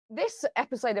this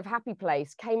episode of Happy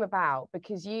Place came about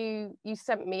because you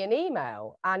sent me an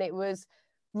email, and it was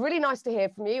really nice to hear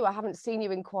from you. I haven't seen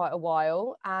you in quite a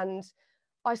while, and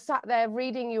I sat there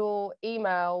reading your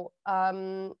email,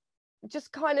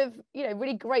 just kind of, you know,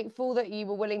 really grateful that you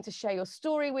were willing to share your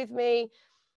story with me,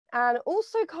 and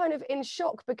also kind of in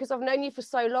shock because I've known you for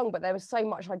so long, but there was so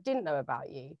much I didn't know about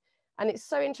you. And it's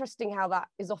so interesting how that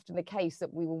is often the case,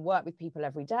 that we will work with people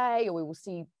every day, or we will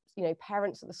see, you know,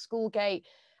 parents at the school gate,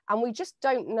 and we just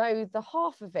don't know the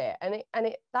half of it. And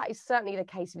that is certainly the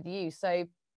case with you. So,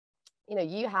 you know,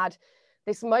 you had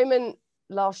this moment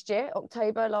last year,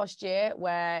 October last year,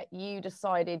 where you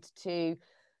decided to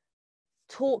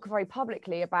talk very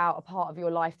publicly about a part of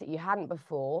your life that you hadn't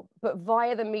before, but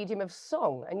via the medium of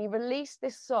song. And you released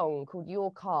this song called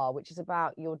Your Car, which is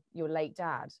about your late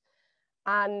dad.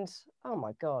 And oh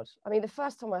my God, I mean, the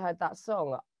first time I heard that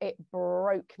song, it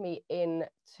broke me in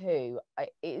two.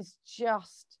 It's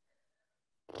just,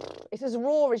 it's as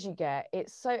raw as you get.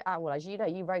 It's so, well, as you know,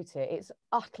 you wrote it. It's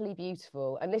utterly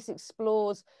beautiful. And this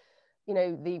explores, you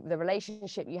know, the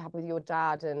relationship you have with your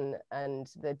dad and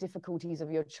the difficulties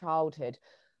of your childhood.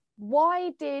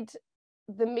 Why did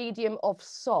the medium of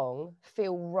song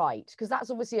feel right? Because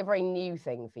that's obviously a very new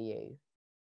thing for you.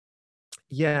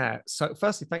 Yeah. So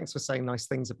firstly, thanks for saying nice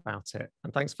things about it,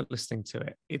 and thanks for listening to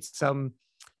it. It's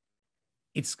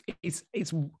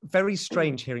very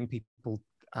strange hearing people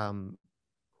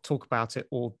talk about it,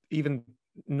 or even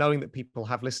knowing that people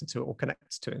have listened to it or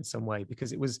connected to it in some way,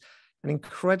 because it was an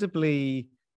incredibly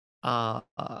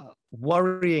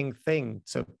worrying thing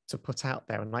to put out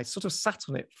there, and I sort of sat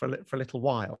on it for a little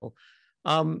while.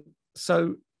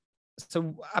 So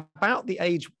about the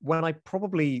age when I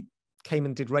probably came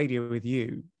and did radio with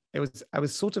you, I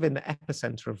was sort of in the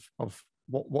epicenter of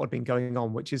what had been going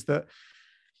on, which is that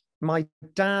my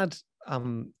dad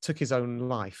took his own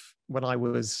life when I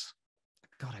was,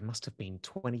 God, I must have been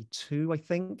 22, I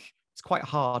think. It's quite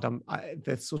hard.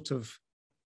 The sort of,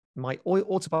 my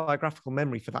autobiographical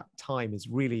memory for that time is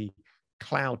really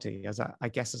cloudy, as I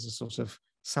guess as a sort of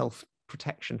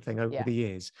self-protection thing over the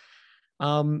years.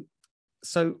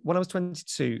 So when I was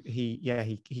 22,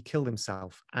 he killed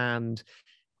himself, and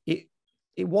it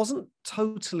wasn't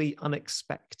totally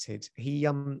unexpected. He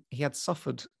had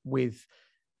suffered with,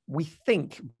 we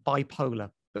think, bipolar,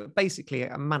 but basically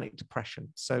a manic depression.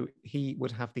 So he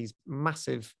would have these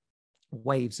massive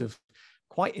waves of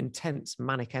quite intense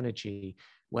manic energy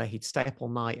where he'd stay up all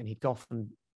night and he'd go off and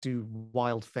do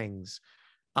wild things.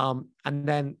 And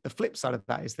then the flip side of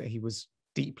that is that he was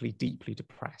deeply, deeply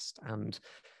depressed. And,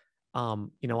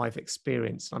 you know, I've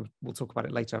experienced, we'll talk about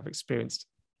it later, I've experienced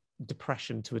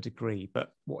depression to a degree,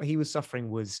 but what he was suffering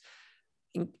was,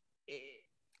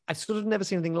 I sort of never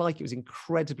seen anything like it. It was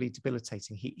incredibly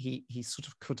debilitating. He sort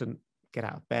of couldn't get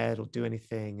out of bed or do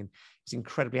anything, and he was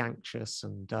incredibly anxious,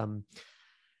 and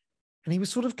he was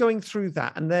sort of going through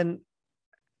that. And then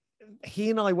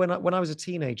he and I, when I was a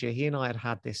teenager, he and I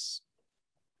had this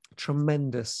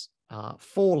tremendous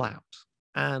fallout,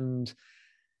 and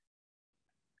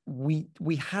we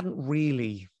hadn't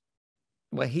really,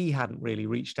 well, he hadn't really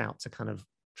reached out to kind of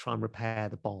try and repair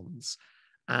the bonds,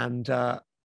 and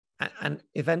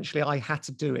eventually I had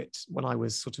to do it when I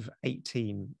was sort of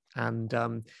 18,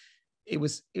 and it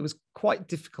was quite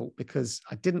difficult because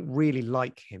I didn't really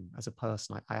like him as a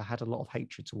person. I had a lot of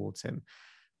hatred towards him,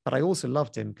 but I also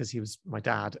loved him because he was my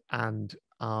dad. And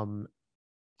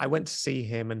I went to see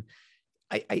him, and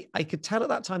I could tell at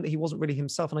that time that he wasn't really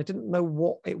himself, and I didn't know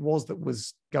what it was that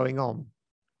was going on.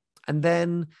 And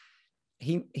then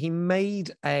he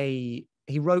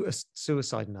wrote a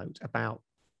suicide note about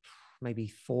maybe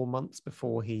 4 months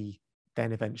before he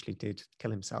then eventually did kill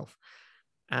himself.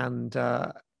 And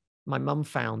my mum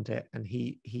found it, and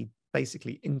he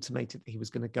basically intimated that he was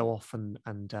going to go off and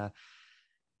I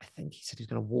think he said he was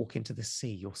going to walk into the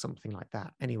sea or something like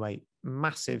that. Anyway,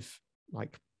 massive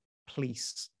like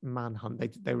police manhunt.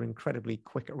 They were incredibly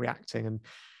quick at reacting, and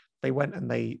they went and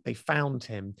they found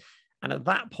him. And at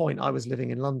that point, I was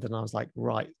living in London. I was like,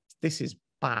 right, this is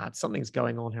bad. Something's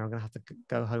going on here. I'm going to have to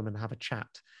go home and have a chat.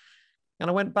 And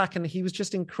I went back, and he was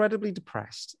just incredibly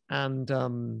depressed, and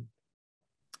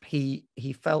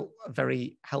he felt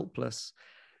very helpless.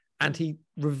 And he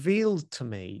revealed to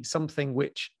me something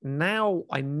which now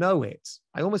I know it.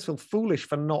 I almost feel foolish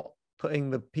for not putting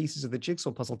the pieces of the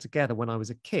jigsaw puzzle together when I was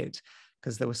a kid,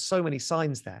 because there were so many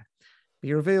signs there.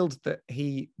 He revealed that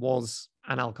he was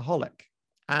an alcoholic.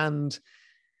 And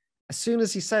as soon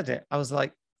as he said it, I was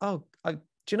like, oh, do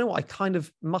you know what? I kind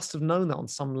of must have known that on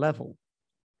some level.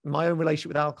 My own relationship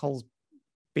with alcohol's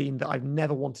been that I've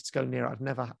never wanted to go near it. I've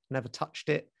never touched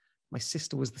it. My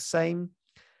sister was the same.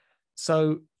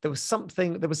 So there was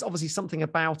obviously something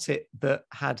about it that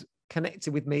had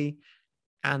connected with me.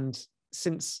 And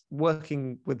since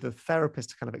working with the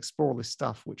therapist to kind of explore this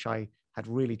stuff, which I had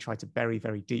really tried to bury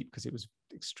very deep because it was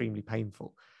extremely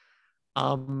painful,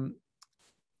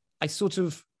 I sort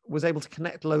of was able to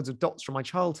connect loads of dots from my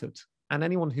childhood. And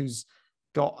anyone who's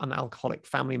got an alcoholic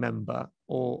family member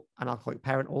or an alcoholic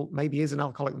parent, or maybe is an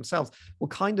alcoholic themselves, will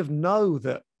kind of know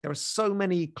that there are so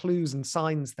many clues and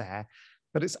signs there,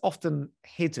 but it's often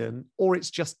hidden or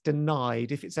it's just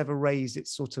denied. If it's ever raised,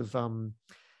 it's sort of,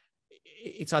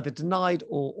 it's either denied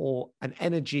or an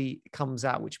energy comes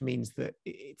out, which means that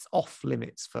it's off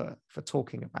limits for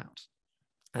talking about.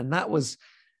 And that was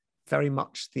very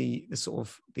much the sort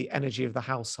of the energy of the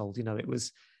household. You know, it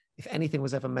was, if anything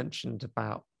was ever mentioned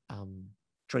about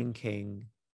drinking,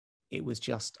 it was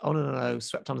just, oh, no,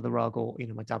 swept under the rug, or, you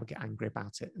know, my dad would get angry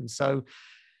about it. And so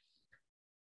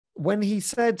when he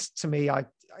said to me, I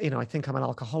think I'm an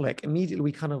alcoholic, immediately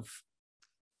we kind of,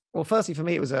 well, firstly, for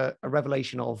me, it was a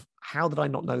revelation of how did I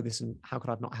not know this and how could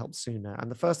I have not helped sooner?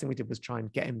 And the first thing we did was try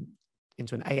and get him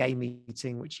into an AA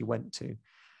meeting, which he went to.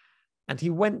 And he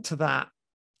went to that,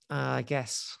 I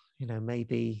guess, you know,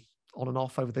 maybe on and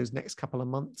off over those next couple of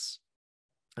months.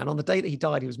 And on the day that he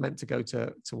died, he was meant to go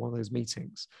to one of those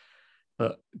meetings,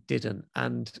 but didn't.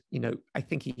 And, you know, I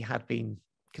think he had been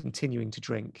continuing to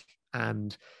drink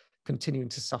and continuing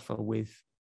to suffer with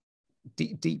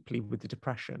deeply with the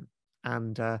depression,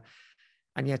 and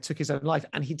yeah, took his own life.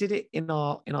 And he did it in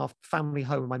our family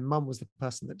home. My mum was the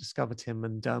person that discovered him.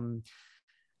 And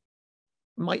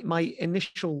my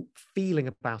initial feeling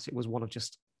about it was one of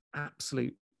just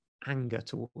absolute anger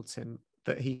towards him,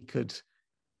 that he could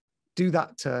do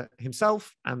that to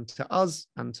himself and to us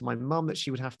and to my mum, that she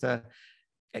would have to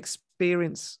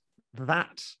experience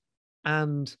that.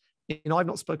 And, you know, I've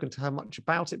not spoken to her much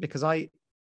about it because I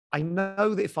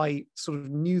know that if I sort of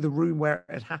knew the room where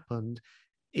it had happened,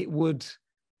 it would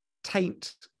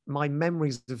taint my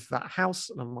memories of that house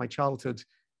and of my childhood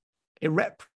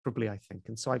irreparably, I think.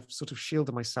 And so I've sort of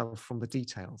shielded myself from the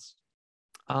details.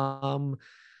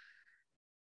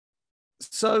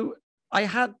 So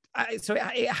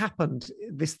it happened,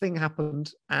 this thing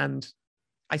happened, and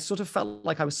I sort of felt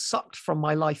like I was sucked from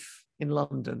my life in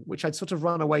London, which I'd sort of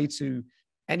run away to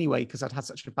anyway, because I'd had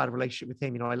such a bad relationship with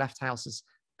him. You know, I left house as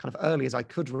kind of early as I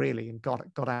could really, and got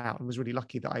out, and was really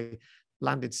lucky that I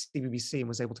landed CBBC and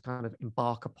was able to kind of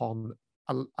embark upon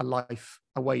a life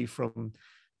away from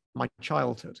my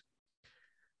childhood.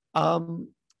 But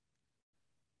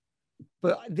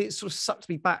it sort of sucked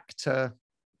me back to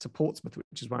Portsmouth,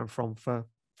 which is where I'm from, for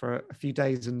a few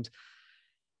days. And,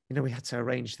 you know, we had to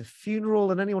arrange the funeral,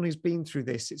 and anyone who's been through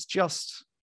this, it's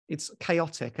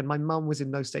chaotic. And my mum was in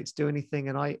no state to do anything.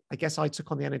 And I guess I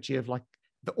took on the energy of like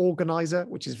the organizer,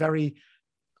 which is very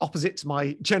opposite to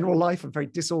my general life. I'm very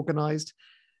disorganized.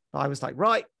 But I was like,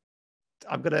 right,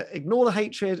 I'm going to ignore the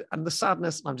hatred and the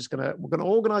sadness. We're going to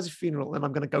organize a funeral, and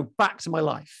I'm going to go back to my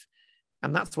life.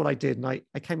 And that's what I did. And I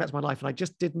came back to my life, and I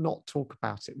just did not talk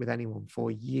about it with anyone for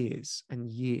years and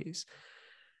years.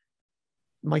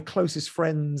 My closest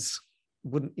friends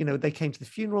wouldn't, you know, they came to the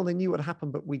funeral, they knew what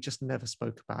happened, but we just never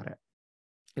spoke about it.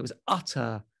 It was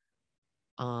utter,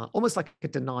 almost like a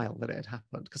denial that it had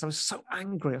happened, because I was so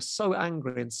angry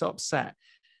and so upset.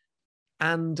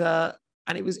 And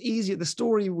it was easier, the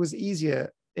story was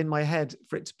easier in my head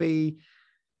for it to be,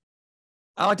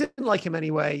 oh, I didn't like him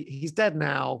anyway, he's dead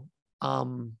now. I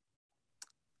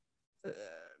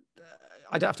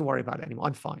don't have to worry about it anymore.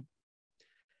 I'm fine.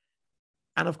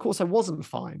 And of course I wasn't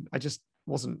fine. I just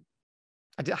wasn't,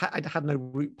 I had no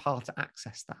route path to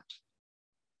access that.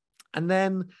 And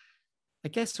then I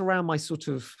guess around my sort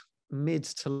of mid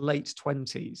to late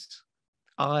 20s,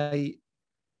 I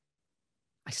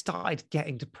started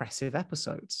getting depressive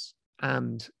episodes.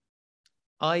 And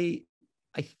I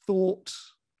thought,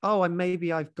 oh,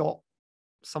 maybe I've got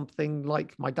something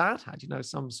like my dad had, you know,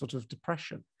 some sort of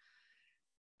depression.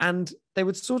 And they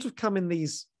would sort of come in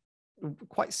these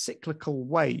quite cyclical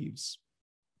waves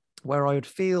where I would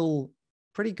feel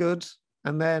pretty good,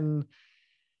 and then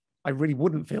I really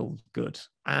wouldn't feel good.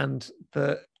 And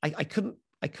I couldn't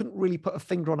really put a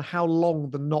finger on how long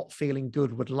the not feeling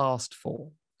good would last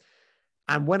for.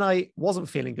 And when I wasn't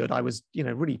feeling good, I was, you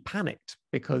know, really panicked,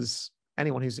 because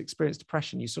anyone who's experienced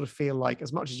depression, you sort of feel like,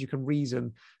 as much as you can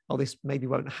reason, oh, this maybe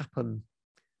won't happen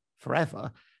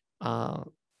forever. At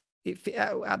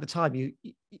the time,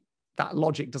 that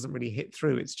logic doesn't really hit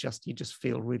through. It's just, you just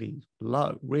feel really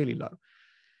low.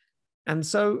 And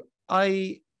so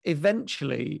I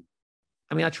eventually,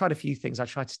 I tried a few things. I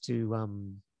tried to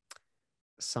do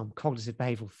some cognitive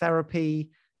behavioral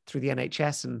therapy through the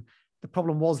NHS, and the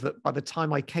problem was that by the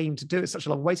time I came to do it, such a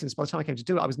long waiting list, by the time I came to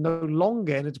do it, I was no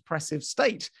longer in a depressive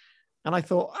state. And I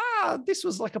thought, this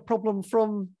was like a problem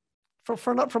from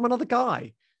another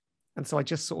guy. And so I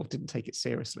just sort of didn't take it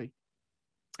seriously.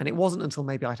 And it wasn't until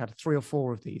maybe I'd had 3 or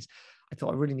 4 of these, I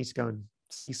thought I really need to go and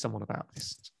see someone about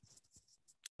this.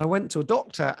 I went to a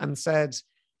doctor and said,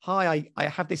 hi, I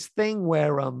have this thing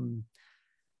where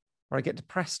I get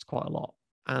depressed quite a lot.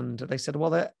 And they said,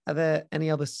 well, are there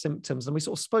any other symptoms? And we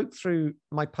sort of spoke through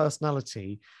my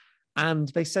personality. And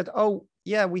they said, oh,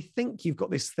 yeah, we think you've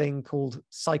got this thing called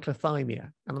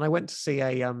cyclothymia. And then I went to see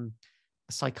a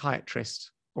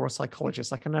psychiatrist or a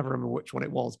psychologist. I can never remember which one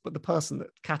it was, but the person that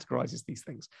categorizes these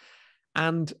things.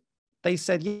 And they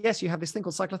said, yes, you have this thing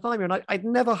called cyclothymia. And I'd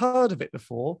never heard of it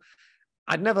before.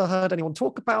 I'd never heard anyone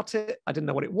talk about it. I didn't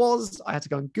know what it was. I had to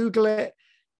go and Google it.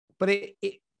 But it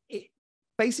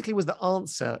basically was the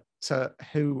answer to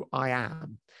who I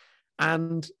am.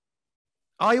 And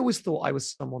I always thought I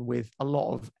was someone with a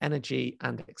lot of energy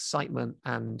and excitement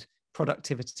and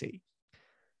productivity.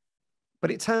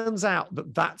 But it turns out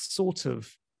that that's sort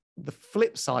of the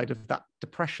flip side of that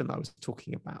depression that I was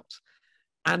talking about.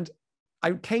 And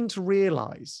I came to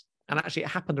realize, and actually it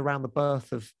happened around the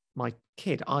birth of my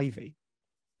kid, Ivy.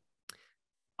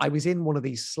 I was in one of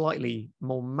these slightly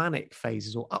more manic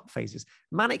phases or up phases.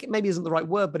 Manic maybe isn't the right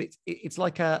word, but it's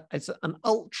like it's an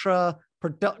ultra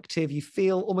productive. You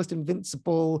feel almost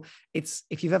invincible. It's,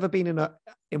 if you've ever been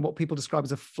in what people describe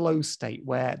as a flow state,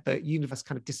 where the universe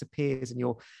kind of disappears and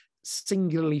you're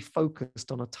singularly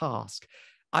focused on a task.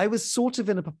 I was sort of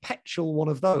in a perpetual one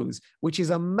of those, which is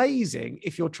amazing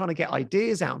if you're trying to get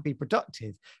ideas out and be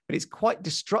productive, but it's quite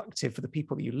destructive for the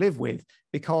people that you live with,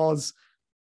 because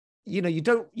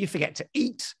you forget to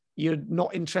eat. You're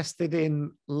not interested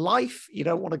in life. You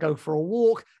don't want to go for a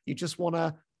walk. You just want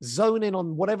to zone in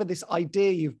on whatever this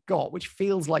idea you've got, which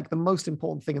feels like the most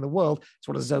important thing in the world. Just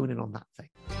want to zone in on that thing.